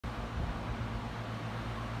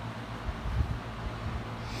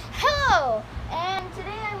Hello, and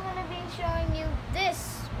today I'm going to be showing you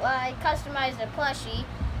this. I customized a plushie,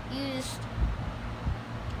 used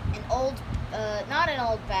an old, not an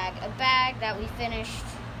old bag, a bag that we finished,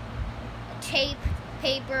 tape,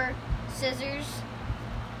 paper, scissors,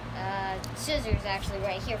 scissors actually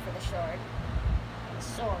right here for the sword,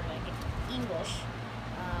 like it's English,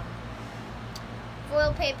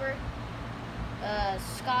 foil paper,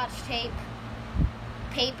 scotch tape,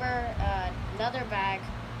 paper, another bag,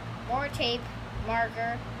 more tape,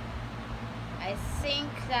 marker. I think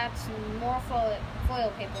that's more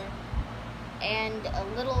foil paper, and a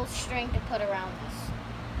little string to put around this.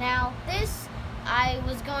 Now, this I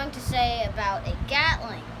was going to say about a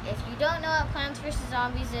Gatling. If you don't know what Plants vs.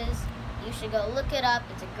 Zombies is, you should go look it up.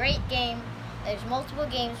 It's a great game. There's multiple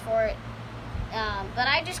games for it. But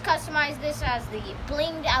I just customized this as the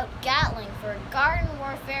blinged out Gatling for Garden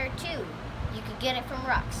Warfare 2. You could get it from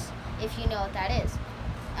Rux, if you know what that is.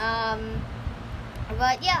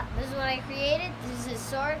 But yeah, this is what I created. This is his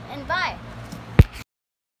sword, and bye.